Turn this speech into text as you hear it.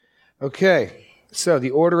Okay, so the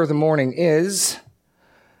order of the morning is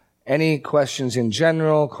any questions in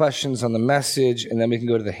general, questions on the message, and then we can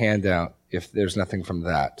go to the handout if there's nothing from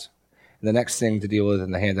that. And the next thing to deal with in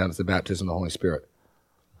the handout is the baptism of the Holy Spirit.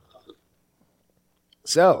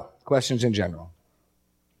 So, questions in general.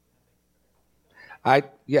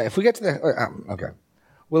 If we get to the, okay.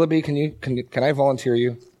 Willoughby, can I volunteer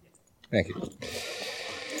you? Thank you.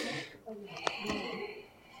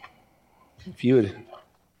 If you would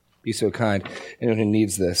be so kind, anyone who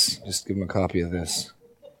needs this, just give them a copy of this.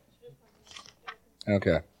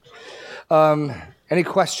 Okay. Any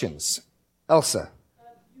questions? Elsa?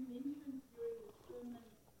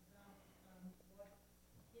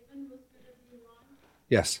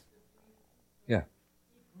 Yes. Yeah.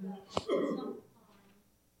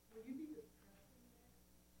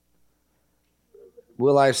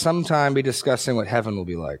 Will I sometime be discussing what heaven will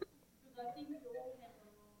be like?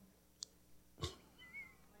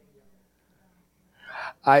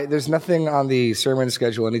 There's nothing on the sermon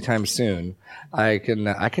schedule anytime soon. I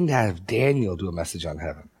can have Daniel do a message on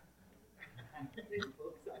heaven.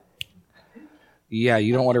 Yeah,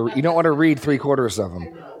 you don't want to read 3/4 of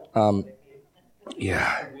them.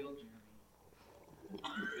 Yeah.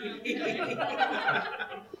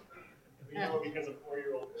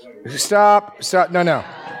 Stop. No.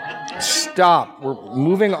 Stop. We're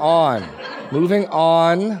moving on.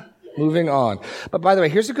 But by the way,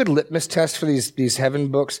 here's a good litmus test for these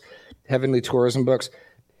heavenly tourism books.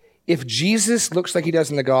 If Jesus looks like he does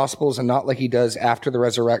in the Gospels and not like he does after the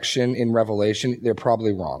resurrection in Revelation, they're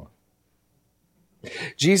probably wrong.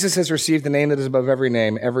 Jesus has received the name that is above every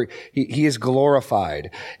name. He is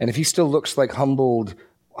glorified. And if he still looks like humbled,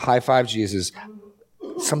 high five Jesus,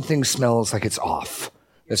 something smells like it's off.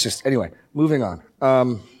 That's just, anyway, moving on.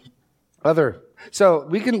 So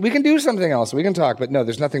we can do something else. We can talk, but no,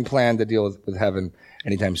 there's nothing planned to deal with heaven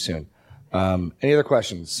anytime soon. Any other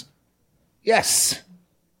questions? Yes.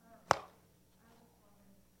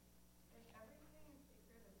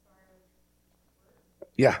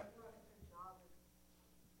 Yeah.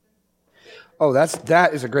 Oh,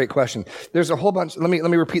 that is a great question. There's a whole bunch. Let me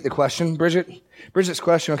repeat the question, Bridget. Bridget's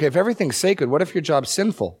question. Okay, if everything's sacred, what if your job's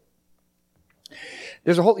sinful?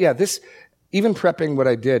 There's a whole this. Even prepping what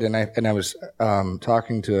I did, and I was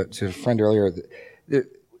talking to a friend earlier.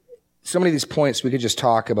 So many of these points we could just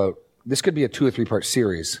talk about. This could be a 2 or 3 part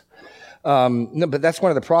series. No, but that's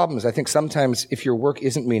one of the problems. I think sometimes if your work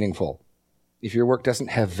isn't meaningful, if your work doesn't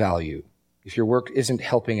have value, if your work isn't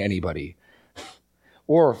helping anybody,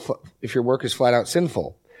 or if your work is flat out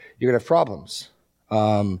sinful, you're going to have problems.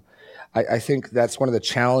 I think that's one of the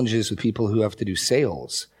challenges with people who have to do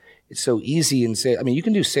sales. It's so easy and you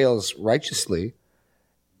can do sales righteously,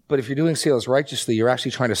 but if you're doing sales righteously, you're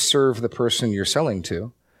actually trying to serve the person you're selling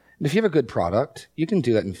to. And if you have a good product, you can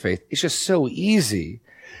do that in faith. It's just so easy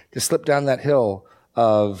to slip down that hill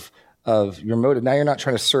of your motive. Now you're not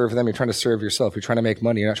trying to serve them. You're trying to serve yourself. You're trying to make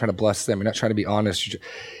money. You're not trying to bless them. You're not trying to be honest.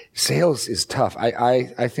 Sales is tough.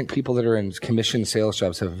 I think people that are in commission sales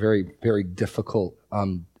jobs have a very, very difficult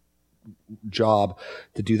job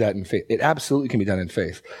to do that in faith. It absolutely can be done in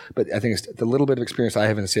faith, but I think it's the little bit of experience I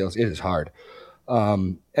have in sales. It is hard.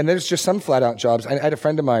 And there's just some flat out jobs. I had a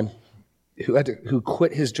friend of mine who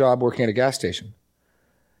quit his job working at a gas station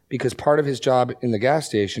because part of his job in the gas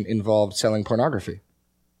station involved selling pornography.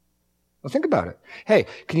 Well, think about it. Hey,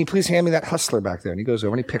 can you please hand me that Hustler back there? And he goes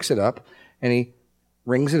over and he picks it up and he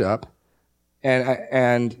rings it up.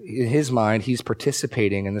 And in his mind, he's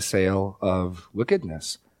participating in the sale of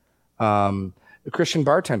wickedness. The Christian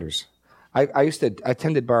bartenders. I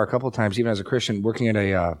attended bar a couple of times, even as a Christian, working at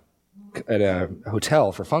a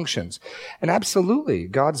hotel for functions. And absolutely,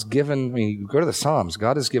 God's given, you go to the Psalms,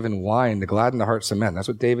 God has given wine to gladden the hearts of men. That's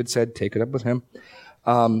what David said. Take it up with him.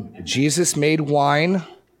 Jesus made wine.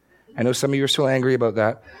 I know some of you are still angry about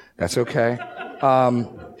that. That's okay.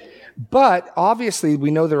 But obviously, we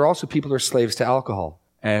know there are also people who are slaves to alcohol.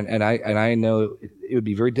 And I know it would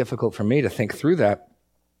be very difficult for me to think through that.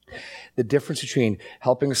 The difference between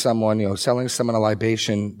helping someone, selling someone a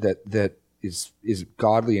libation that is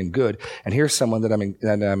godly and good, and here's someone that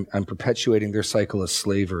I'm perpetuating their cycle of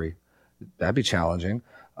slavery. That'd be challenging.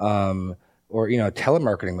 Or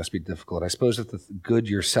telemarketing must be difficult. I suppose if the good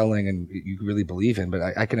you're selling and you really believe in, but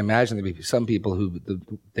I can imagine there'd be some people who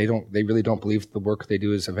they really don't believe the work they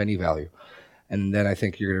do is of any value, and then I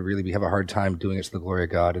think you're going to really have a hard time doing it to the glory of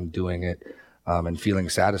God and doing it and feeling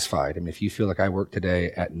satisfied. I mean, if you feel like I work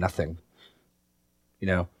today at nothing,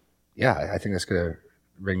 I think that's going to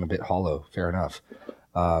ring a bit hollow. Fair enough.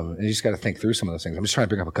 And you just got to think through some of those things. I'm just trying to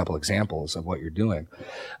bring up a couple examples of what you're doing,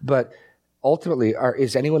 but ultimately,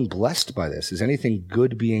 is anyone blessed by this? Is anything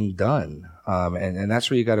good being done? And that's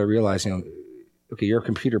where you got to realize, okay, you're a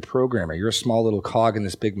computer programmer. You're a small little cog in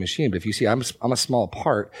this big machine. But if you see I'm a small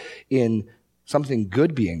part in something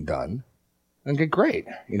good being done, then great,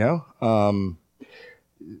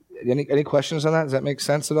 Any questions on that? Does that make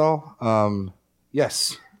sense at all?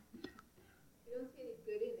 Yes.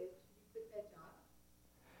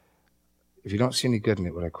 If you don't see any good in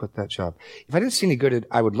it, would I quit that job? If I didn't see any good in it,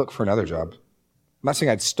 I would look for another job. I'm not saying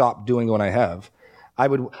I'd stop doing the one I have. I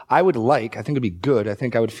think it'd be good. I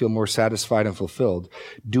think I would feel more satisfied and fulfilled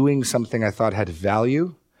doing something I thought had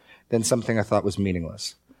value than something I thought was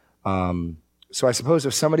meaningless. So I suppose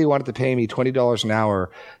if somebody wanted to pay me $20 an hour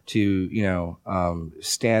to,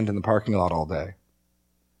 stand in the parking lot all day,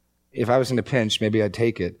 if I was in a pinch, maybe I'd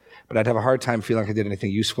take it, but I'd have a hard time feeling like I did anything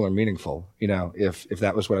useful or meaningful, if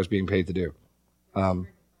that was what I was being paid to do.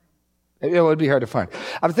 It would be hard to find.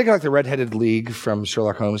 I'm thinking like the Red-Headed League from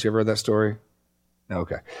Sherlock Holmes. You ever read that story? No,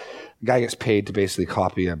 okay. The guy gets paid to basically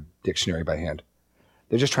copy a dictionary by hand.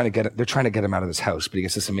 They're trying to get him out of his house, but he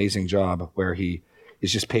gets this amazing job where he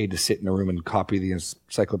is just paid to sit in a room and copy the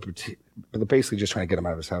encyclopedia. But they're basically just trying to get him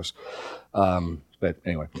out of his house. But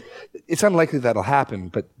anyway, it's unlikely that'll happen.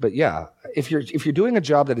 But yeah, if you're doing a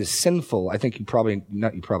job that is sinful, I think I think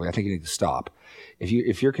you need to stop.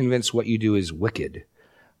 If you're convinced what you do is wicked,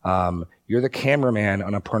 you're the cameraman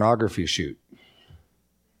on a pornography shoot.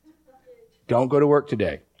 Don't go to work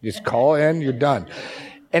today. Just call in, you're done.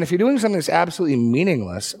 And if you're doing something that's absolutely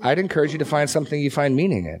meaningless, I'd encourage you to find something you find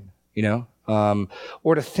meaning in,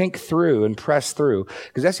 or to think through and press through.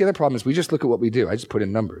 Because that's the other problem is we just look at what we do. I just put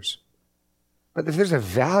in numbers. But if there's a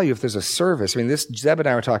value, if there's a service, Zeb and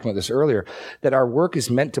I were talking about this earlier, that our work is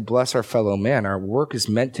meant to bless our fellow man. Our work is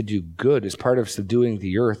meant to do good. It's part of subduing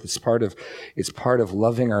the earth. It's part of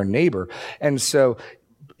loving our neighbor. And so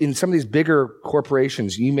in some of these bigger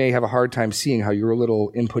corporations, you may have a hard time seeing how your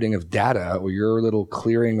little inputting of data or your little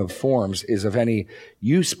clearing of forms is of any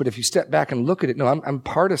use. But if you step back and look at it, no, I'm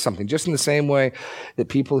part of something. Just in the same way that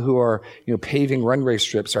people who are, paving runway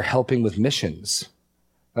strips are helping with missions.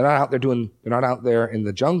 They're not out there in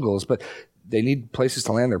the jungles, but they need places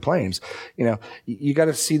to land their planes. You got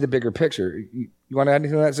to see the bigger picture. You want to add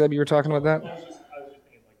anything to that, Zeb? You were talking about that? I was just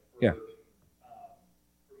thinking, yeah.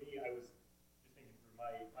 For me, I was just thinking through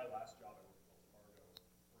my last job, I worked at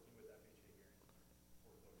Wells Fargo, working with FHA guaranteed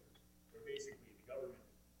foreclosures, where basically the government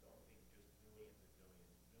dumping just millions of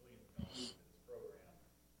dollars into this program,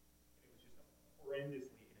 and it was just a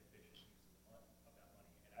horrendously inefficient use of that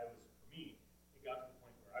money. And for me, it got to the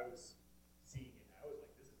point where I was seeing it, and I was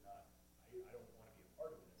like, this is not, I don't want to be a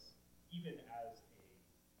part of this, even as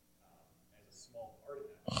a small part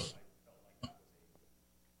of that. I felt like that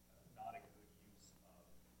was not a good use of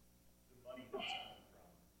the money that's coming from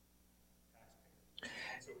taxpayers.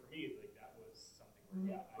 And so for me, that was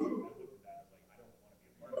something where, I looked at that as I don't want to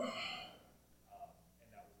be a part of that.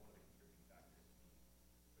 And that was one of the contributing factors to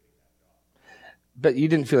me quitting that job. But you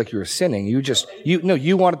didn't feel like you were sinning. You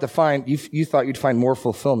wanted to find, you thought you'd find more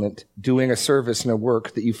fulfillment doing a service and a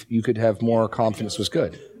work that you could have more confidence was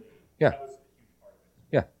good. Yeah. That was a huge part of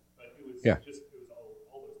it. Yeah. But it was Yeah. just, it was all those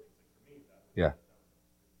things. For me, that was, Yeah.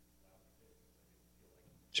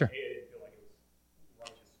 Sure. A, I didn't feel like it was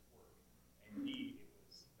righteous work, and B, it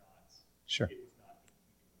was not. Sure. It was not in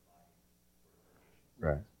keeping with my sort of vocation.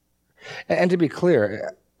 Right. And to be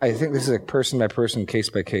clear, I think this is a person-by-person,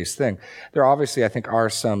 case-by-case thing. There obviously, I think, are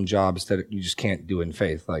some jobs that you just can't do in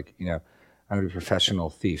faith. Like, I'm going to be a professional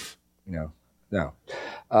thief, no.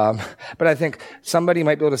 But I think somebody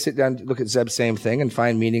might be able to sit down, look at Zeb's same thing and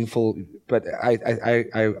find meaningful. But I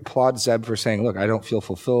applaud Zeb for saying, look, I don't feel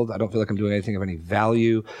fulfilled. I don't feel like I'm doing anything of any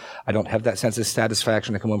value. I don't have that sense of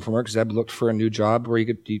satisfaction to come home from work. Zeb looked for a new job where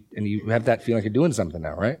you have that feeling like you're doing something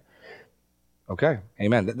now, right? Okay,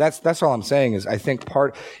 amen. That's all I'm saying is I think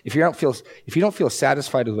if you don't feel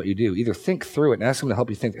satisfied with what you do, either think through it and ask him to help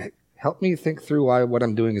you think. Help me think through why what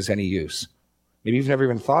I'm doing is any use. Maybe you've never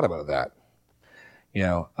even thought about that.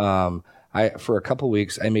 For a couple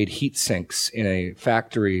weeks I made heat sinks in a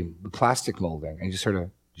factory, plastic molding, and you just sort of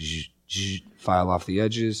file off the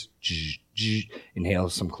edges, inhale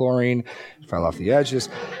some chlorine, file off the edges.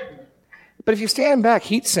 But if you stand back,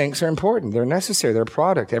 heat sinks are important. They're necessary. They're a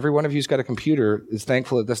product. Every one of you's got a computer is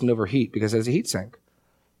thankful it doesn't overheat because it's a heat sink.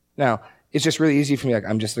 Now, it's just really easy for me. Like,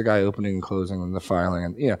 I'm just the guy opening and closing and the filing,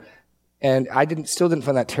 and and I still didn't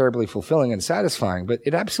find that terribly fulfilling and satisfying. But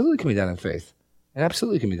it absolutely can be done in faith. It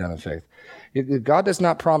absolutely can be done in faith. God does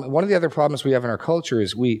not promise. One of the other problems we have in our culture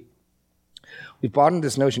is we We've bought into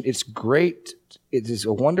this notion. It's great. It is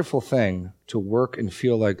a wonderful thing to work and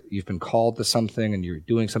feel like you've been called to something and you're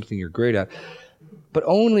doing something you're great at. But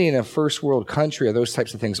only in a first world country are those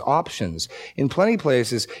types of things options. In plenty of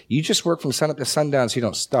places, you just work from sunup to sundown so you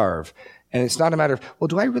don't starve. And it's not a matter of, well,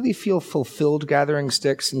 do I really feel fulfilled gathering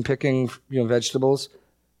sticks and picking, vegetables?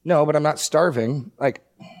 No, but I'm not starving.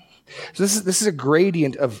 So this is a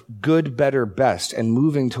gradient of good, better, best, and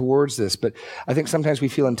moving towards this. But I think sometimes we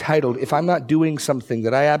feel entitled. If I'm not doing something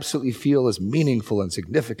that I absolutely feel is meaningful and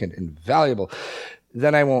significant and valuable,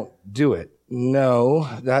 then I won't do it. No,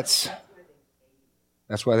 that's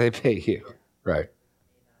why they pay you. Right.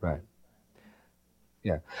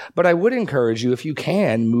 Yeah. But I would encourage you, if you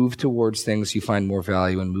can, move towards things you find more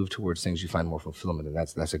value and move towards things you find more fulfillment. And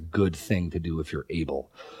that's a good thing to do if you're able.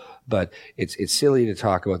 But it's silly to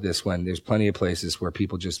talk about this when there's plenty of places where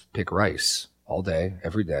people just pick rice all day,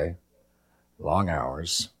 every day, long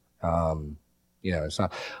hours. It's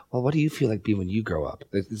not, well, what do you feel like being when you grow up?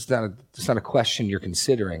 It's not a question you're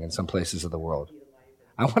considering in some places of the world.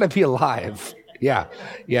 I want to be alive. Yeah.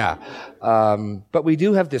 But we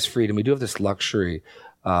do have this freedom. We do have this luxury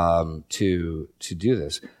to do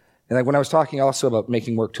this. And when I was talking also about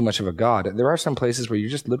making work too much of a god, there are some places where you're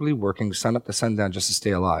just literally working sun up to sundown just to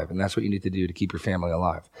stay alive. And that's what you need to do to keep your family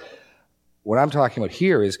alive. What I'm talking about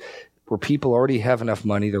here is where people already have enough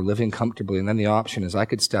money, they're living comfortably, and then the option is I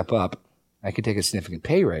could step up, I could take a significant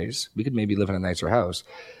pay raise, we could maybe live in a nicer house,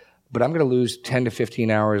 but I'm going to lose 10 to 15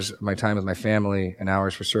 hours of my time with my family and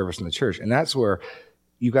hours for service in the church. And that's where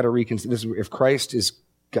you've got to reconsider. If Christ is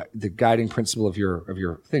the guiding principle of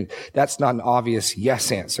your thing, that's not an obvious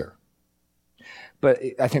yes answer. But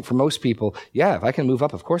I think for most people, if I can move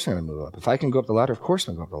up, of course I'm going to move up. If I can go up the ladder, of course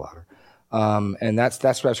I'm going to go up the ladder. And that's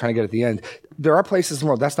what I was trying to get at the end. There are places in the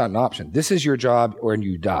world that's not an option. This is your job or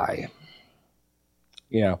you die.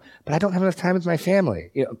 But I don't have enough time with my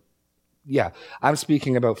family. Yeah, I'm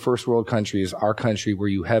speaking about first world countries, our country, where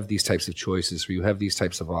you have these types of choices, where you have these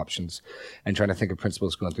types of options, and trying to think of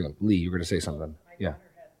principles going through them. Lee, you were going to say something. Yeah.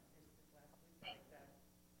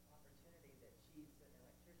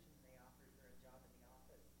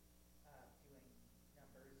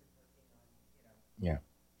 Yeah.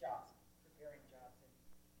 Jobs, preparing jobs,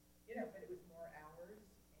 and but it was more hours,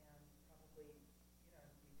 and probably,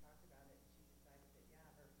 we talked about it, and she decided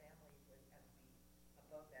that her family would have to be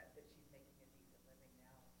above that, but she's making a decent living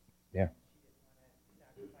now. Yeah. She didn't want to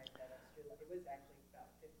sacrifice that extra. It was actually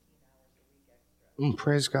about 15 hours a week extra.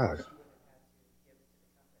 Praise God. She would have had to give it to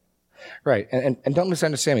the company. Right. And don't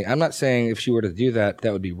misunderstand me. I'm not saying if she were to do that,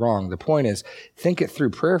 that would be wrong. The point is, think it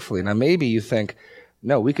through prayerfully. Now, maybe you think,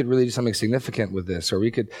 no, we could really do something significant with this, or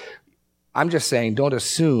I'm just saying, don't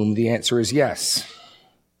assume the answer is yes.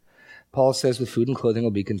 Paul says with food and clothing will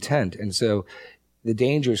be content. And so the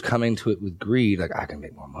danger is coming to it with greed, like I can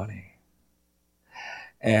make more money.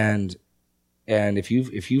 And if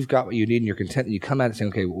you've got what you need and you're content, you come at it saying,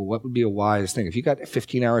 okay, well, what would be a wise thing? If you got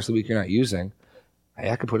 15 hours a week you're not using, hey,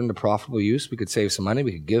 I could put it into profitable use. We could save some money.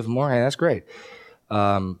 We could give more. Hey, that's great.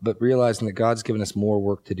 But realizing that God's given us more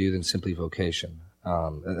work to do than simply vocation.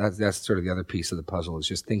 That's sort of the other piece of the puzzle, is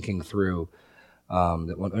just thinking through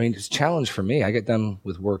it's a challenge for me. I get done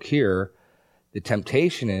with work here. The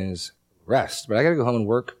temptation is rest, but I got to go home and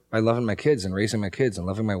work by loving my kids and raising my kids and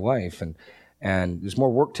loving my wife. And there's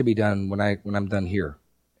more work to be done when I'm done here.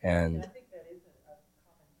 And I think that is a common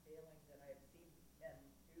failing that I've seen men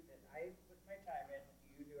do, that I put my time in,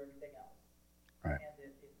 you do everything else. Right.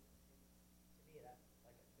 And to me, that's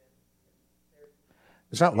like a sin.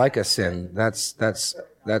 It's not like a sin.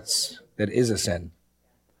 That is a sin.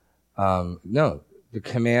 No, the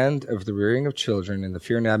command of the rearing of children and the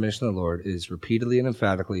fear and admonition of the Lord is repeatedly and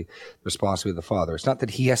emphatically the responsibility of the father. It's not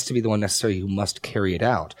that he has to be the one necessarily who must carry it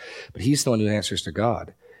out, but he's the one who answers to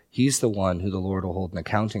God. He's the one who the Lord will hold an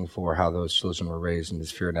accounting for how those children were raised in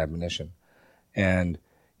his fear and admonition. And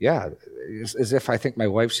it's as if I think my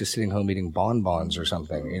wife's just sitting home eating bonbons or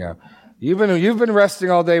something, You've been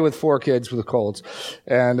resting all day with 4 kids with colds,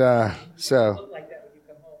 and so. Look like that when you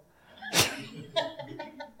come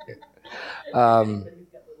home.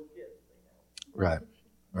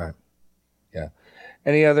 Right. Yeah.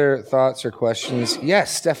 Any other thoughts or questions?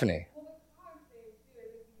 Yes, Stephanie.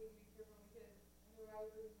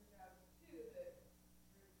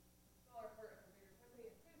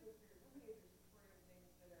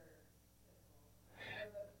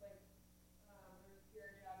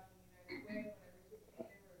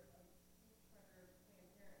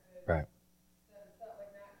 Right.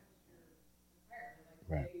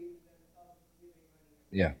 Right.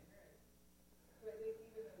 Yeah.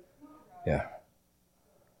 Yeah.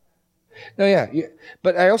 No, yeah.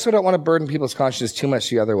 But I also don't want to burden people's consciences too much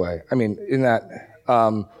the other way. I mean, in that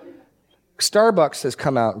Starbucks has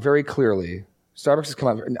come out very clearly. Starbucks has come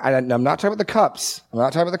out. I'm not talking about the cups. I'm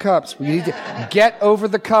not talking about the cups. We need to get over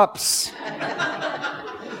the cups.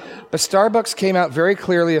 But Starbucks came out very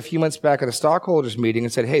clearly a few months back at a stockholders meeting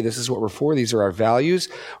and said, hey, this is what we're for. These are our values.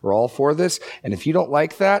 We're all for this. And if you don't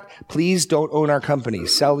like that, please don't own our company.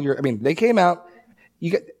 They came out.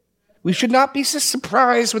 We should not be so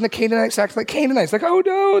surprised when the Canaanites act like Canaanites. Like, oh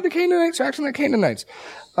no, the Canaanites are acting like Canaanites.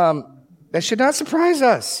 That should not surprise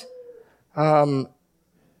us.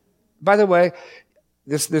 By the way,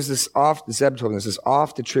 Zeb told me this is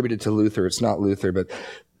oft attributed to Luther. It's not Luther, but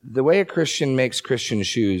the way a Christian makes Christian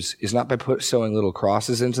shoes is not by sewing little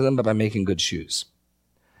crosses into them, but by making good shoes.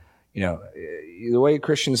 The way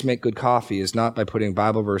Christians make good coffee is not by putting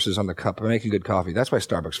Bible verses on the cup, but making good coffee. That's why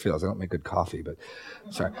Starbucks fails. They don't make good coffee, but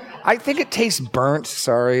sorry. I think it tastes burnt.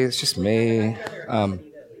 Sorry, it's just me.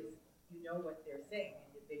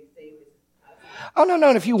 Oh, no,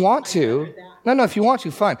 and if you want to, if you want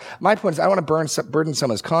to, fine. My point is I don't want to burden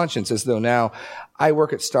someone's conscience as though now I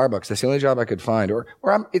work at Starbucks. That's the only job I could find. Or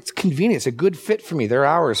it's convenient. It's a good fit for me. Their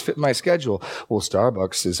hours fit my schedule. Well,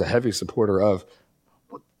 Starbucks is a heavy supporter of.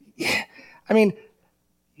 I mean,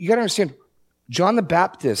 you got to understand, John the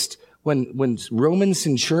Baptist, when Roman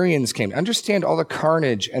centurions came, understand all the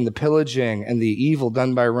carnage and the pillaging and the evil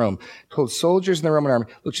done by Rome, told soldiers in the Roman army,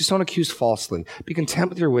 look, just don't accuse falsely. Be content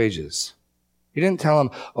with your wages. He didn't tell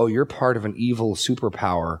them, oh, you're part of an evil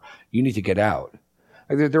superpower. You need to get out.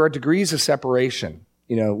 There are degrees of separation,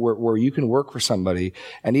 where you can work for somebody.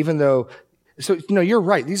 And even though, you're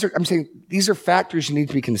right. I'm saying these are factors you need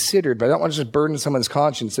to be considered, but I don't want to just burden someone's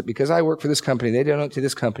conscience that because I work for this company, they donate to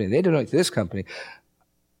this company, they donate to this company,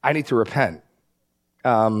 I need to repent.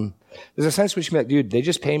 There's a sense in which you be like, dude, they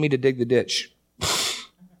just pay me to dig the ditch.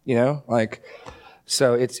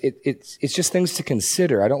 So it's just things to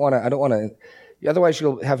consider. I don't want to, otherwise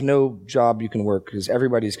you'll have no job you can work because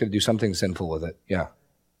everybody's going to do something sinful with it. Yeah.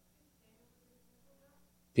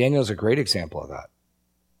 Daniel's a great example of that.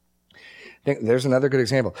 There's another good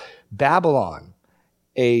example. Babylon,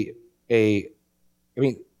 they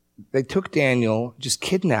took Daniel, just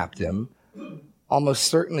kidnapped him, almost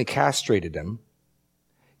certainly castrated him.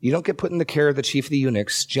 You don't get put in the care of the chief of the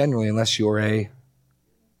eunuchs generally unless you're a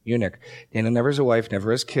eunuch. Daniel never has a wife, never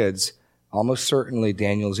has kids. Almost certainly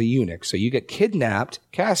Daniel's a eunuch. So you get kidnapped,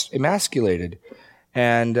 emasculated,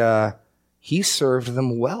 and he served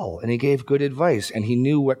them well, and he gave good advice, and he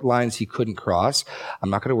knew what lines he couldn't cross. I'm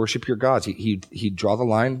not going to worship your gods. He'd draw the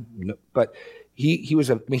line, but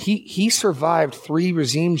he survived 3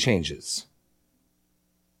 regime changes.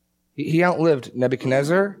 He outlived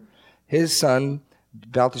Nebuchadnezzar, his son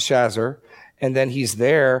Belteshazzar, and then he's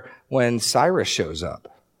there when Cyrus shows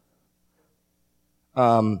up.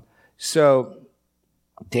 So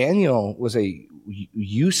Daniel was did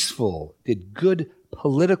good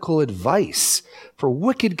political advice for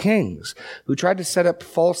wicked kings who tried to set up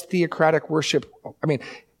false theocratic worship. I mean,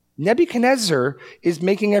 Nebuchadnezzar is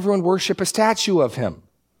making everyone worship a statue of him.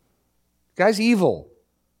 The guy's evil.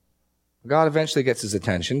 God eventually gets his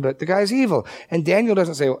attention, but the guy's evil. And Daniel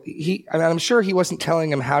doesn't say, I'm sure he wasn't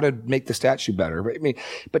telling him how to make the statue better,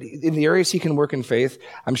 but in the areas he can work in faith,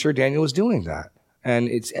 I'm sure Daniel was doing that. And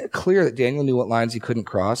it's clear that Daniel knew what lines he couldn't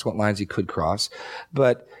cross, what lines he could cross.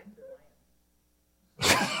 But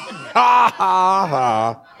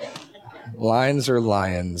lines are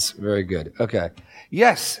lions. Very good. Okay.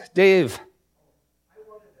 Yes, Dave. I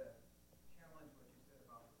wanted to challenge what you said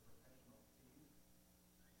about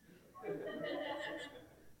the professional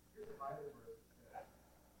thieves. Here's a Bible verse that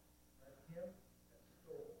says, let him that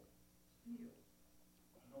stole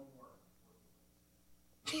steal no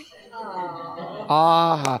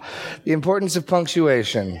more. The importance of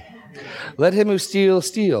punctuation. Let him who steals,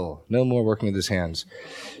 steal. No more working with his hands.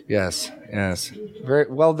 Yes. Very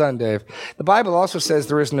well done, Dave. The Bible also says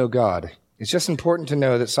there is no God. It's just important to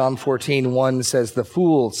know that Psalm 14:1 says the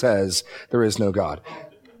fool says there is no God.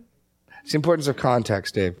 It's the importance of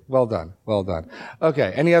context, Dave. Well done.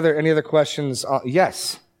 Okay. Any other questions?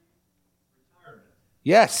 Yes.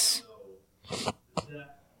 Yes.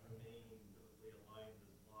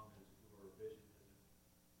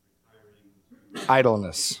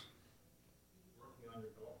 Idleness.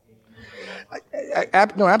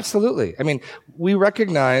 No, absolutely. I mean, we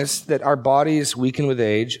recognize that our bodies weaken with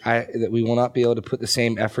age, that we will not be able to put the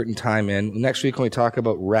same effort and time in. Next week when we talk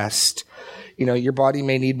about rest, your body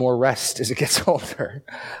may need more rest as it gets older.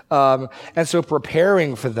 And so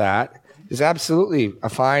preparing for that is absolutely a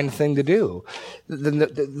fine thing to do.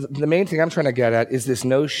 The main thing I'm trying to get at is this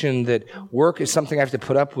notion that work is something I have to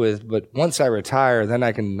put up with, but once I retire, then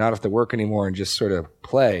I can not have to work anymore and just sort of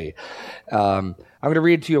play. I'm going to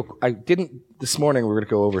read to you, this morning we were going to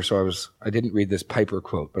go over, so I didn't read this Piper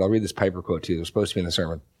quote, but I'll read this Piper quote to you. It was supposed to be in the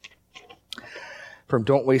sermon. From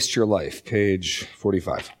Don't Waste Your Life, page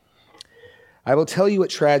 45. I will tell you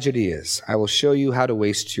what tragedy is. I will show you how to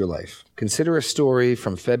waste your life. Consider a story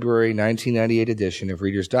from February 1998 edition of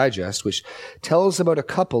Reader's Digest, which tells about a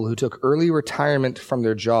couple who took early retirement from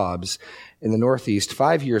their jobs in the Northeast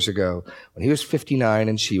 5 years ago when he was 59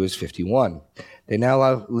 and she was 51. They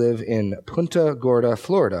now live in Punta Gorda,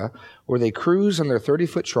 Florida, where they cruise on their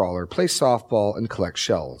 30-foot trawler, play softball, and collect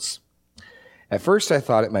shells. At first, I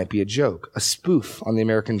thought it might be a joke, a spoof on the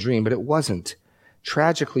American dream, but it wasn't.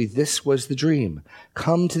 Tragically, this was the dream.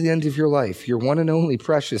 Come to the end of your life, your one and only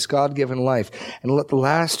precious God-given life, and let the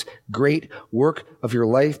last great work of your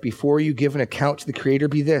life before you give an account to the Creator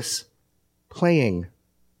be this: playing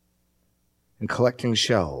and collecting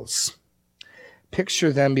shells.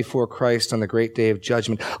 Picture them before Christ on the great day of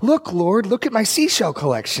judgment. Look, Lord, look at my seashell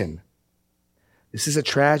collection. This is a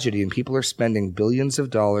tragedy, and people are spending billions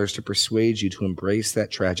of dollars to persuade you to embrace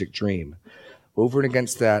that tragic dream. Over and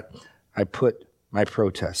against that, I put my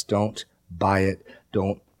protest. Don't buy it.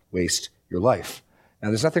 Don't waste your life. Now,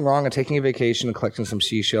 there's nothing wrong in taking a vacation and collecting some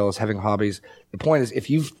seashells, having hobbies. The point is, if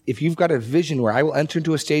you've got a vision where I will enter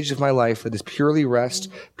into a stage of my life that is purely rest,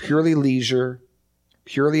 purely leisure,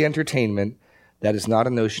 purely entertainment, that is not a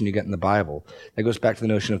notion you get in the Bible. That goes back to the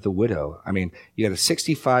notion of the widow. I mean, she had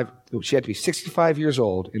to be 65 years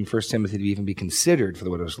old in 1 Timothy to even be considered for the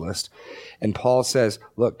widow's list. And Paul says,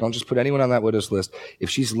 look, don't just put anyone on that widow's list. If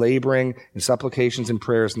she's laboring in supplications and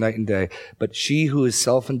prayers night and day, but she who is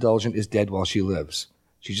self-indulgent is dead while she lives.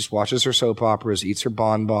 She just watches her soap operas, eats her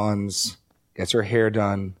bonbons, gets her hair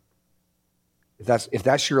done. If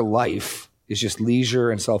that's your life, is just leisure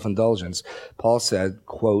and self-indulgence, Paul said,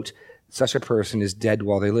 quote, such a person is dead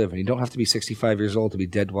while they live. And you don't have to be 65 years old to be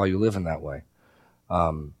dead while you live in that way.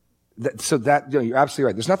 You're absolutely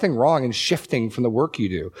right. There's nothing wrong in shifting from the work you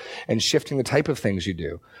do and shifting the type of things you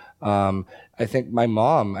do. I think my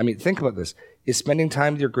mom, think about this, is spending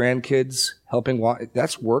time with your grandkids, helping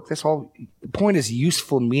that's work. That's all. The point is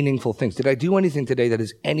useful, meaningful things. Did I do anything today that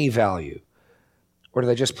is any value? Or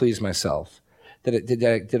did I just please myself? Did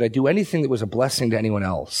I do anything that was a blessing to anyone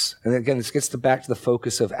else? And again, this gets back to the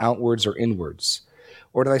focus of outwards or inwards.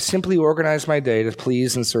 Or did I simply organize my day to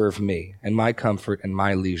please and serve me and my comfort and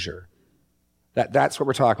my leisure? That's what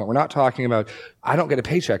we're talking about. We're not talking about, I don't get a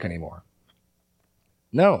paycheck anymore.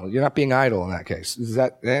 No, you're not being idle in that case. Does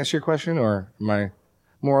that answer your question, or am I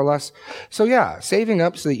more or less? So yeah, saving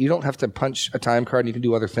up so that you don't have to punch a time card and you can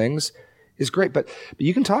do other things is great, but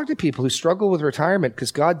you can talk to people who struggle with retirement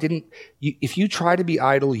because God didn't. If you try to be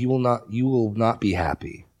idle, you will not be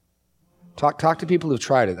happy. Talk to people who've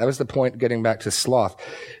tried it. That was the point. Getting back to sloth,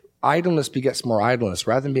 idleness begets more idleness.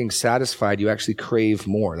 Rather than being satisfied, you actually crave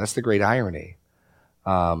more. That's the great irony.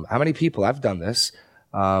 How many people? I've done this.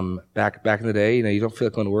 Back in the day, you don't feel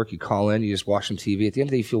like going to work. You call in, you just watch some TV. At the end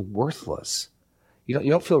of the day, you feel worthless. You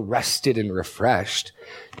don't feel rested and refreshed.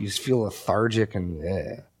 You just feel lethargic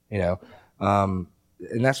and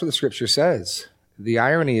and that's what the scripture says. The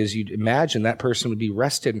irony is you'd imagine that person would be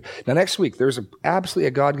rested. Now, next week, there's absolutely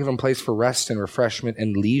a God-given place for rest and refreshment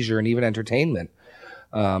and leisure and even entertainment.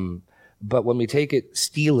 But when we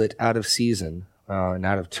steal it out of season and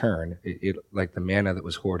out of turn, it like the manna that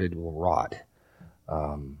was hoarded will rot.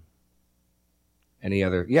 Any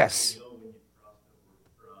other? Yes.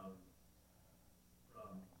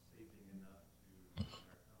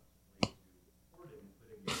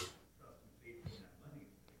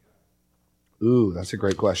 Ooh, that's a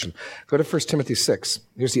great question. Go to 1 Timothy 6.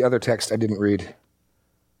 Here's the other text I didn't read.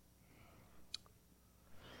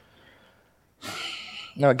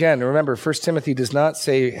 Now again, remember, 1 Timothy does not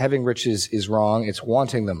say having riches is wrong. It's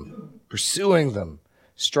wanting them, pursuing them,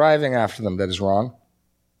 striving after them that is wrong.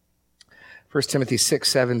 1 Timothy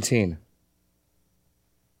 6:17.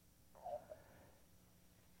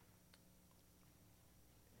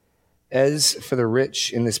 As for the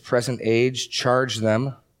rich in this present age, charge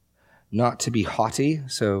them not to be haughty.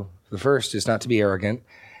 So the first is not to be arrogant.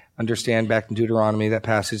 Understand back in Deuteronomy, that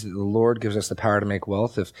passage, that the Lord gives us the power to make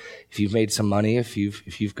wealth. If you've made some money, if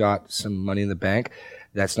you've got some money in the bank,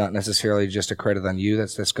 that's not necessarily just a credit on you.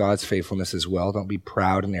 That's God's faithfulness as well. Don't be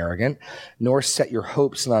proud and arrogant, nor set your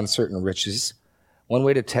hopes on uncertain riches. One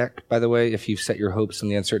way to check, by the way, if you've set your hopes on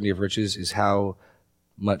the uncertainty of riches, is how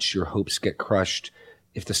much your hopes get crushed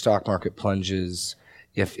if the stock market plunges,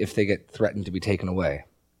 if they get threatened to be taken away.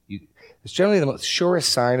 It's generally the most surest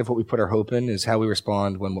sign of what we put our hope in is how we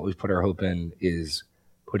respond when what we put our hope in is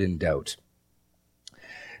put in doubt.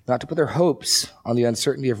 Not to put their hopes on the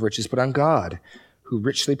uncertainty of riches, but on God, who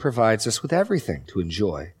richly provides us with everything to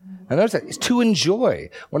enjoy. Now notice that, it's to enjoy.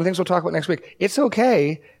 One of the things we'll talk about next week, it's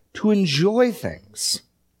okay to enjoy things.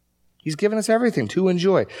 He's given us everything to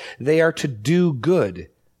enjoy. They are to do good.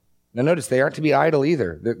 Now notice, they aren't to be idle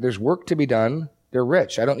either. There's work to be done. They're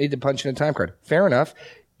rich. I don't need to punch in a time card. Fair enough.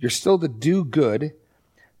 You're still to do good,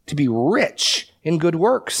 to be rich in good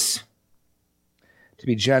works, to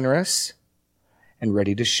be generous and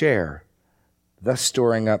ready to share, thus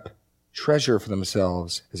storing up treasure for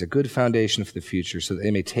themselves as a good foundation for the future so that they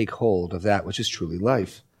may take hold of that which is truly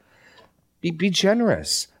life. Be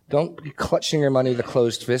generous. Don't be clutching your money with a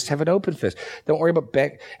closed fist. Have an open fist. Don't worry about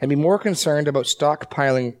bank, and be more concerned about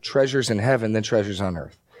stockpiling treasures in heaven than treasures on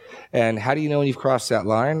earth. And how do you know when you've crossed that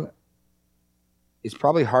line? It's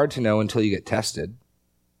probably hard to know until you get tested.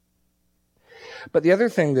 But the other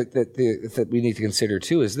thing that we need to consider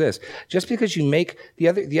too is this: just because you make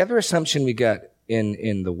the other assumption we get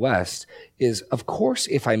in the West is, of course,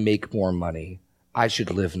 if I make more money, I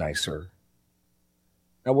should live nicer.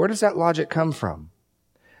 Now, where does that logic come from?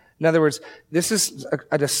 In other words, this is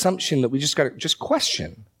an assumption that we just got to just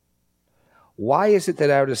question. Why is it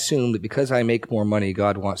that I would assume that because I make more money,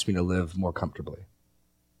 God wants me to live more comfortably?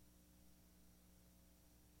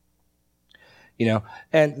 You know,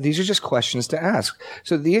 and these are just questions to ask.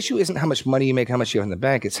 So the issue isn't how much money you make, how much you have in the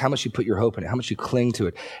bank. It's how much you put your hope in it, how much you cling to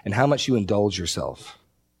it, and how much you indulge yourself.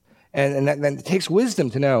 And that it takes wisdom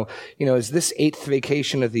to know, you know, is this 8th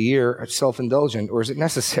vacation of the year self-indulgent, or is it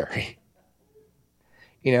necessary?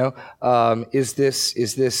 You know, is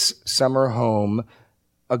this summer home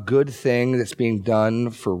a good thing that's being done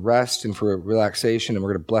for rest and for relaxation, and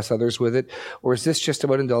we're going to bless others with it? Or is this just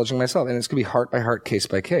about indulging myself? And it's going to be heart by heart, case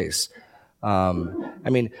by case.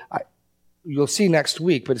 You'll see next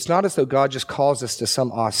week, but it's not as though God just calls us to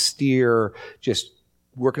some austere, just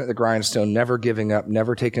working at the grindstone, never giving up,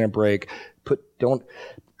 never taking a break.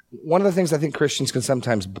 One of the things I think Christians can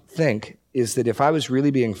sometimes think is that if I was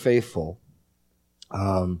really being faithful,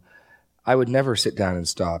 I would never sit down and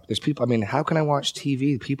stop. There's people, how can I watch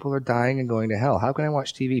TV? People are dying and going to hell. How can I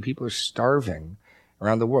watch TV? People are starving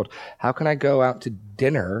around the world. How can I go out to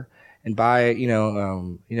dinner and buy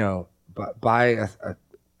an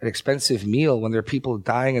expensive meal when there are people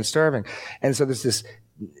dying and starving? And so there's this,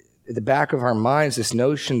 at the back of our minds, this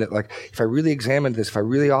notion that, like, if I really examined this, if I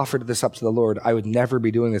really offered this up to the Lord, I would never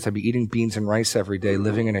be doing this. I'd be eating beans and rice every day,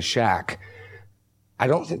 living in a shack. I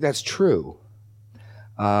don't think that's true.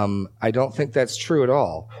 I don't think that's true at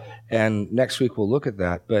all. And next week we'll look at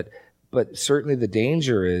that. But certainly the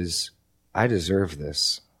danger is, I deserve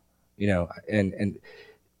this, and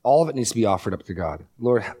all of it needs to be offered up to God.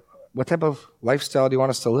 Lord, what type of lifestyle do you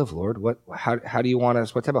want us to live, Lord? How do you want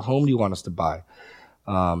us? What type of home do you want us to buy?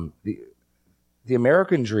 The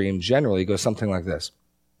American dream generally goes something like this: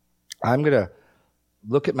 I'm going to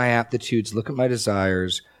look at my aptitudes, look at my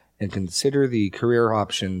desires, and consider the career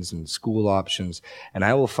options and school options, and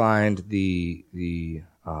I will find the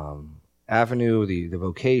avenue, the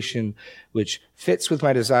vocation, which fits with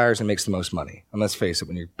my desires and makes the most money. And let's face it,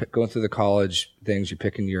 when you're going through the college things, you're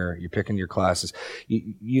picking your classes. Part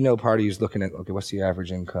of you is looking at, okay, what's the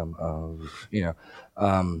average income of,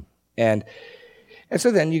 and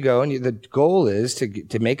so then you go, and the goal is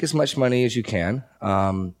to make as much money as you can,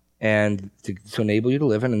 and to enable you to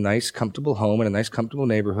live in a nice, comfortable home in a nice, comfortable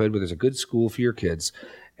neighborhood where there's a good school for your kids.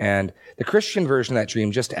 And the Christian version of that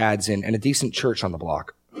dream just adds in, and a decent church on the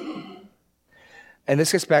block. And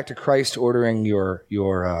this gets back to Christ ordering your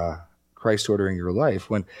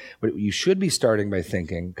life, when you should be starting by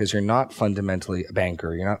thinking, because you're not fundamentally a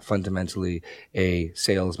banker, you're not fundamentally a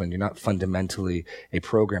salesman, you're not fundamentally a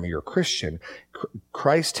programmer, you're a Christian.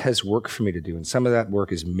 Christ has work for me to do, and some of that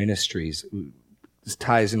work is ministries. This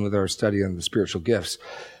ties in with our study on the spiritual gifts.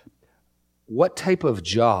 What type of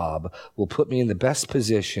job will put me in the best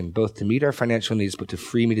position both to meet our financial needs, but to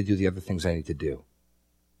free me to do the other things I need to do?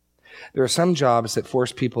 There are some jobs that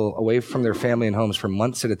force people away from their family and homes for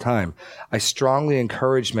months at a time. I strongly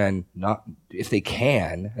encourage men, not if they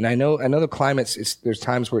can, and I know the climates, there's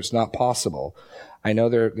times where it's not possible. I know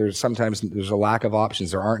there's sometimes there's a lack of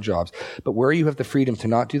options, there aren't jobs. But where you have the freedom to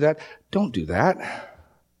not do that, don't do that.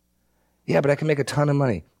 Yeah, but I can make a ton of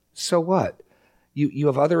money. So what? You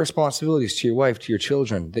have other responsibilities to your wife, to your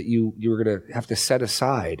children, that you were going to have to set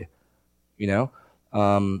aside,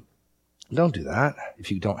 Don't do that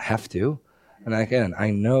if you don't have to. And again,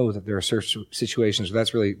 I know that there are certain situations where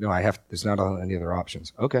that's really, there's not any other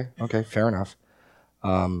options. Okay, fair enough.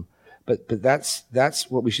 But But that's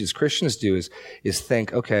what we should as Christians do is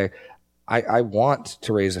think, okay, I want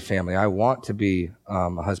to raise a family. I want to be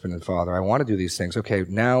a husband and father. I want to do these things. Okay,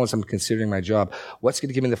 now as I'm considering my job, what's going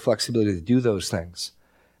to give me the flexibility to do those things?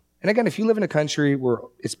 And again, if you live in a country where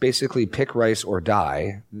it's basically pick rice or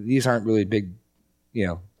die, these aren't really big,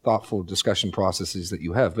 thoughtful discussion processes that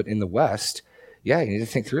you have. But in the West, yeah, you need to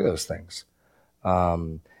think through those things.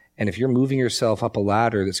 And if you're moving yourself up a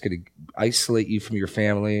ladder that's going to isolate you from your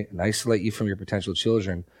family and isolate you from your potential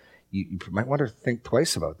children, you might want to think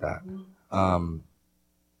twice about that.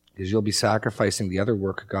 Because you'll be sacrificing the other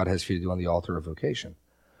work God has for you to do on the altar of vocation.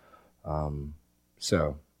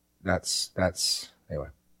 So that's anyway.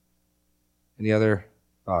 Any other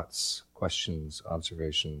thoughts, questions,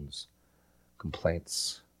 observations,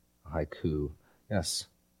 complaints, haiku? Yes.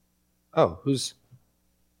 Oh,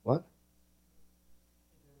 what?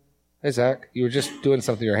 Hey, Zach, you were just doing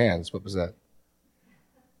something with your hands. What was that?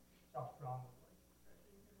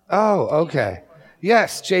 Oh, okay.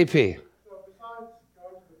 Yes, JP.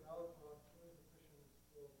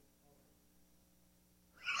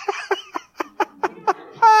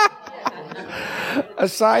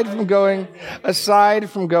 Aside from going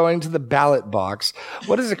to the ballot box,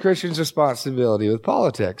 what is a Christian's responsibility with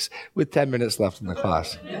politics with 10 minutes left in the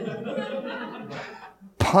class?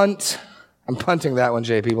 Punt. I'm punting that one,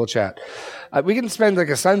 JP. We'll chat. We can spend like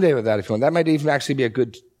a Sunday with that if you want. That might even actually be a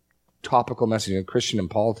good topical message in Christian and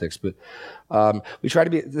politics. But we try to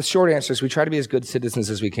be, the short answer is we try to be as good citizens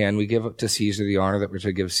as we can. We give to Caesar the honor that we're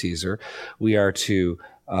to give Caesar. We are to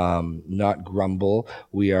not grumble.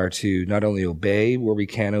 We are to not only obey where we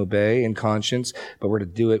can obey in conscience, but we're to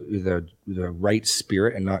do it with the right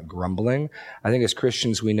spirit and not grumbling. I think as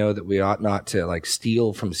Christians, we know that we ought not to like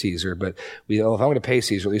steal from Caesar, but if I'm going to pay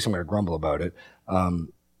Caesar, at least I'm going to grumble about it.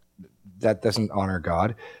 That doesn't honor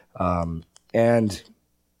God. And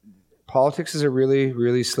politics is a really,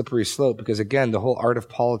 really slippery slope because again, the whole art of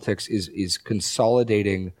politics is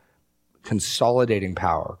consolidating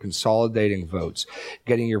power, consolidating votes,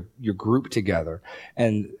 getting your group together.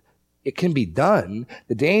 And it can be done.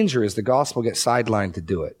 The danger is the gospel gets sidelined to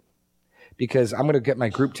do it. Because I'm going to get my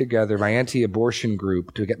group together, my anti-abortion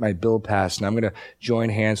group, to get my bill passed, and I'm going to join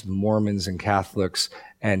hands with Mormons and Catholics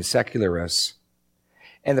and secularists.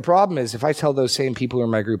 And the problem is, if I tell those same people who are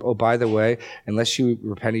in my group, oh, by the way, unless you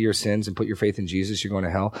repent of your sins and put your faith in Jesus, you're going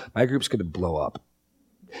to hell, my group's going to blow up.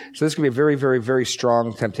 So this could be a very, very, very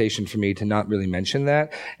strong temptation for me to not really mention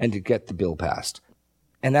that and to get the bill passed.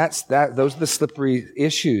 And those are the slippery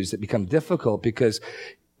issues that become difficult because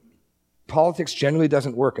politics generally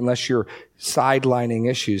doesn't work unless you're sidelining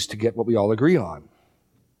issues to get what we all agree on.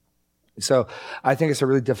 So I think it's a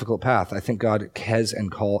really difficult path. I think God has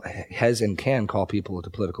and can call people to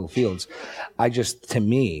political fields. To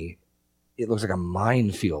me, it looks like a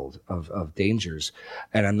minefield of dangers.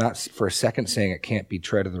 And I'm not for a second saying it can't be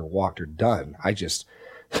treaded or walked or done.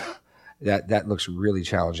 That looks really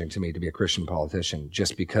challenging to me to be a Christian politician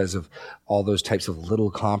just because of all those types of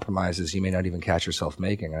little compromises you may not even catch yourself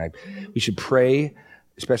making. And we should pray,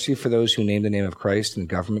 especially for those who name the name of Christ in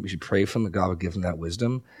government. We should pray for them that God would give them that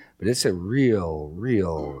wisdom. But it's a real,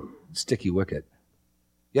 real sticky wicket.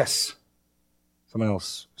 Yes. Someone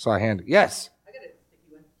else saw a hand. Yes. I got a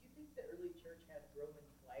sticky one. Do you think the early church had Roman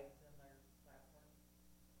flags in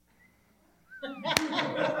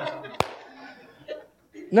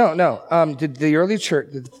their platform? No. Did the early church,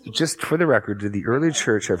 just for the record, did the early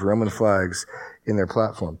church have Roman flags in their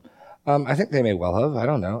platform? I think they may well have. I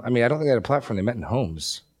don't know. I mean, I don't think they had a platform. They met in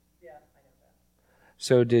homes. Yeah, I know that.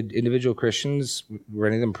 So did individual Christians, were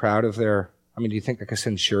any of them proud of do you think like a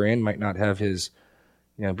centurion might not have his,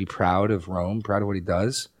 be proud of Rome, proud of what he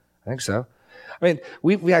does? I think so. I mean,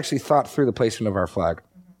 we actually thought through the placement of our flag.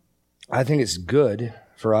 Mm-hmm. I think it's good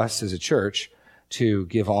for us as a church to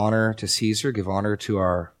give honor to Caesar, give honor to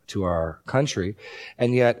our country.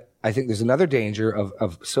 And yet I think there's another danger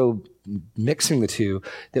of so mixing the two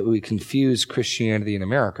that we confuse Christianity in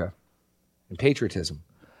America and patriotism.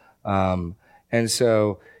 And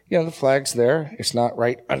so, the flag's there. It's not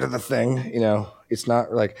right under the thing, It's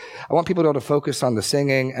not like, I want people to be able to focus on the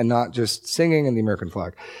singing and not just singing in the American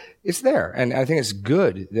flag. It's there. And I think it's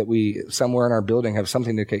good that we, somewhere in our building, have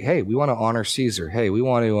something to, hey, we want to honor Caesar. Hey, we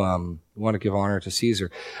want to give honor to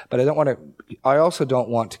Caesar. But I also don't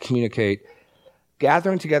want to communicate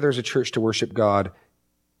gathering together as a church to worship God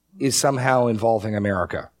is somehow involving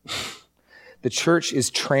America. The church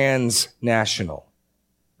is transnational,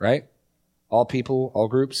 right? All people, all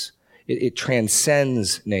groups. It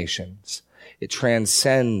transcends nations. It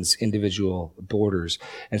transcends individual borders.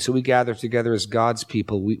 And so we gather together as God's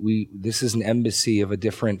people. This is an embassy of a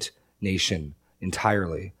different nation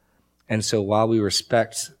entirely. And so while we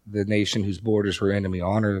respect the nation whose borders we're in and we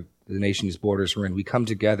honor the nation whose borders we're in, we come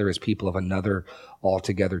together as people of another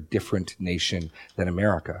altogether different nation than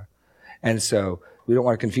America. And so we don't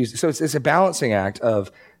want to confuse. So it's a balancing act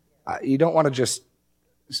of you don't want to just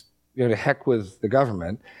to heck with the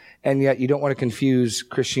government, and yet you don't want to confuse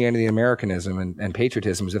Christianity and Americanism and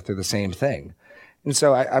patriotism as if they're the same thing. And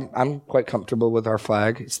so I'm quite comfortable with our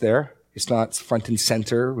flag. It's there. It's not front and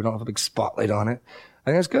center. We don't have a big spotlight on it.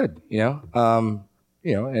 I think that's good,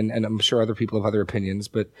 and I'm sure other people have other opinions,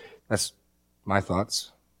 but that's my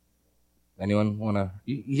thoughts. Anyone want to?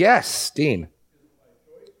 Yes, Dean.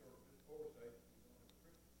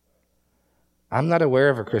 I'm not aware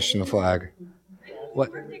of a Christian flag. What?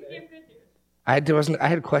 I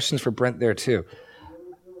had questions for Brent there too.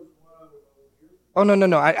 Oh,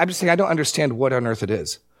 no. I'm just saying I don't understand what on earth it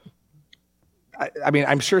is. I mean,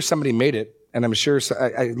 I'm sure somebody made it, and I'm sure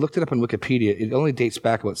I looked it up on Wikipedia. It only dates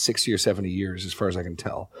back about 60 or 70 years, as far as I can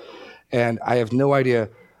tell, and I have no idea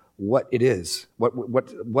what it is.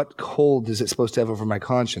 What hold is it supposed to have over my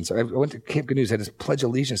conscience? I went to Camp Good News. I just pledge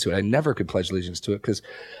allegiance to it. I never could pledge allegiance to it because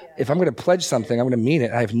if I'm going to pledge something, I'm going to mean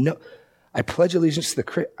it. I pledge allegiance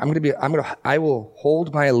to I will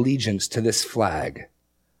hold my allegiance to this flag.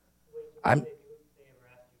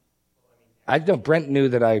 Brent knew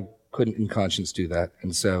that I couldn't in conscience do that,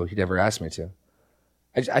 and so he never asked me to.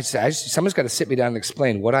 Someone's got to sit me down and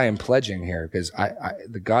explain what I am pledging here, because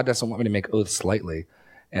the God doesn't want me to make oaths lightly,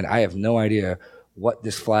 and I have no idea what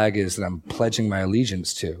this flag is that I'm pledging my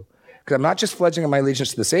allegiance to. Because I'm not just pledging my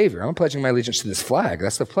allegiance to the Savior, I'm pledging my allegiance to this flag.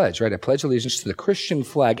 That's the pledge, right? I pledge allegiance to the Christian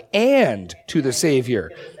flag and to the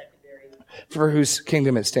Savior, for whose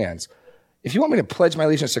kingdom it stands. If you want me to pledge my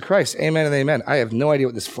allegiance to Christ, amen and amen. I have no idea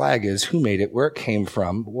what this flag is, who made it, where it came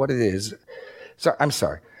from, what it is. So I'm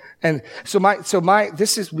sorry. And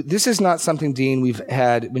this is not something, Dean, we've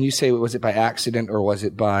had. When you say, was it by accident or was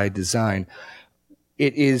it by design?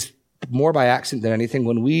 It is more by accident than anything.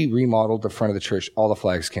 When we remodeled the front of the church, all the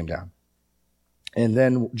flags came down. And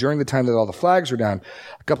then during the time that all the flags were down,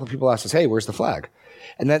 a couple of people asked us, hey, where's the flag?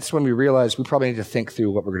 And that's when we realized we probably need to think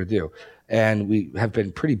through what we're going to do. And we have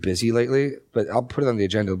been pretty busy lately, but I'll put it on the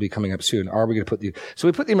agenda. It'll be coming up soon. Are we going to put so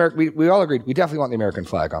we put the American, we all agreed, we definitely want the American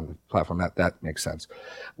flag on the platform. That makes sense.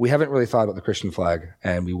 We haven't really thought about the Christian flag,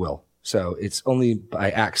 and we will. So it's only by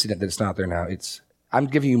accident that it's not there now. I'm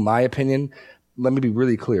giving you my opinion. Let me be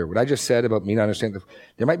really clear. What I just said about me not understanding,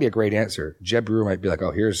 there might be a great answer. Jeb Brewer might be like,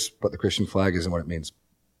 oh, here's what the Christian flag is and what it means.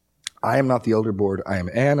 I am not the elder board. I am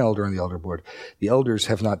an elder on the elder board. The elders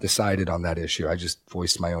have not decided on that issue. I just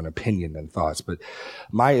voiced my own opinion and thoughts. But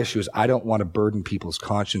my issue is I don't want to burden people's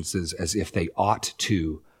consciences as if they ought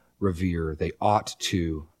to revere. They ought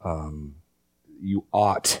to, you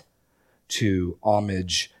ought to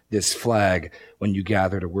homage this flag when you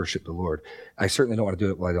gather to worship the Lord. I certainly don't want to do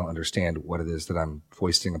it while I don't understand what it is that I'm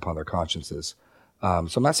foisting upon their consciences. So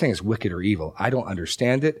I'm not saying it's wicked or evil. I don't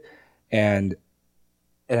understand it. And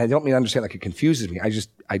I don't mean understand like it confuses me.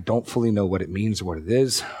 I don't fully know what it means or what it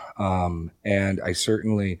is. And I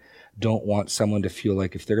certainly don't want someone to feel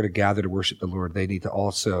like if they're going to gather to worship the Lord, they need to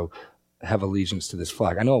also have allegiance to this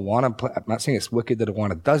flag. I know I'm not saying it's wicked that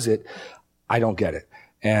Awana does it. I don't get it.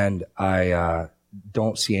 And I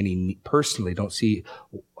don't see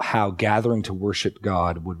how gathering to worship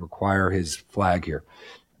God would require his flag here.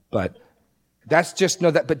 But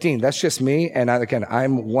but Dean, that's just me. And I'm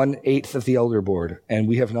 1/8 of the elder board, and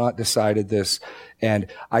we have not decided this. And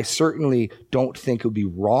I certainly don't think it would be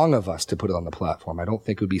wrong of us to put it on the platform. I don't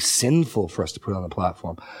think it would be sinful for us to put it on the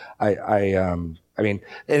platform. I mean,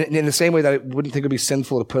 in the same way that I wouldn't think it would be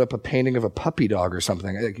sinful to put up a painting of a puppy dog or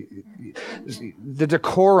something. The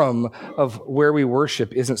decorum of where we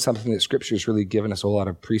worship isn't something that Scripture's really given us a whole lot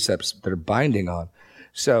of precepts that are binding on.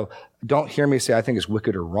 So don't hear me say I think it's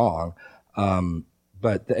wicked or wrong.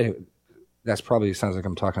 Anyway, that's probably sounds like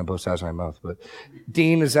I'm talking on both sides of my mouth. But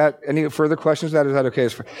Dean, is that any further questions? Is that okay?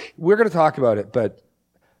 We're going to talk about it, but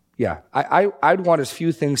yeah, I'd want as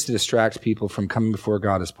few things to distract people from coming before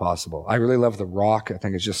God as possible. I really love the rock. I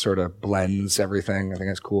think it just sort of blends everything. I think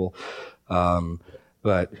it's cool.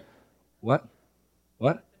 But what?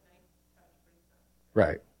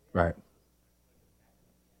 Right.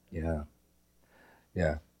 Yeah.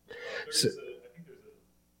 So,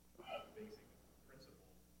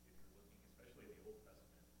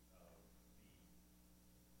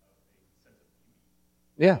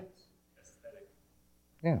 yeah.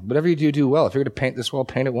 Yeah. Whatever you do well. If you're going to paint this wall,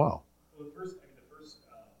 paint it well. Well, the first example of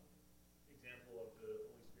the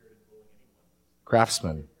Holy Spirit indwelling anyone was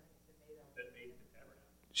Craftsman. that made the tabernacle.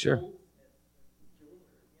 Sure.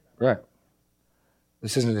 Right.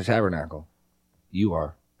 This isn't a tabernacle. You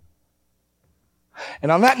are.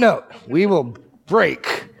 And on that note, we will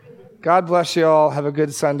break. God bless you all. Have a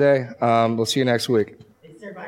good Sunday. We'll see you next week.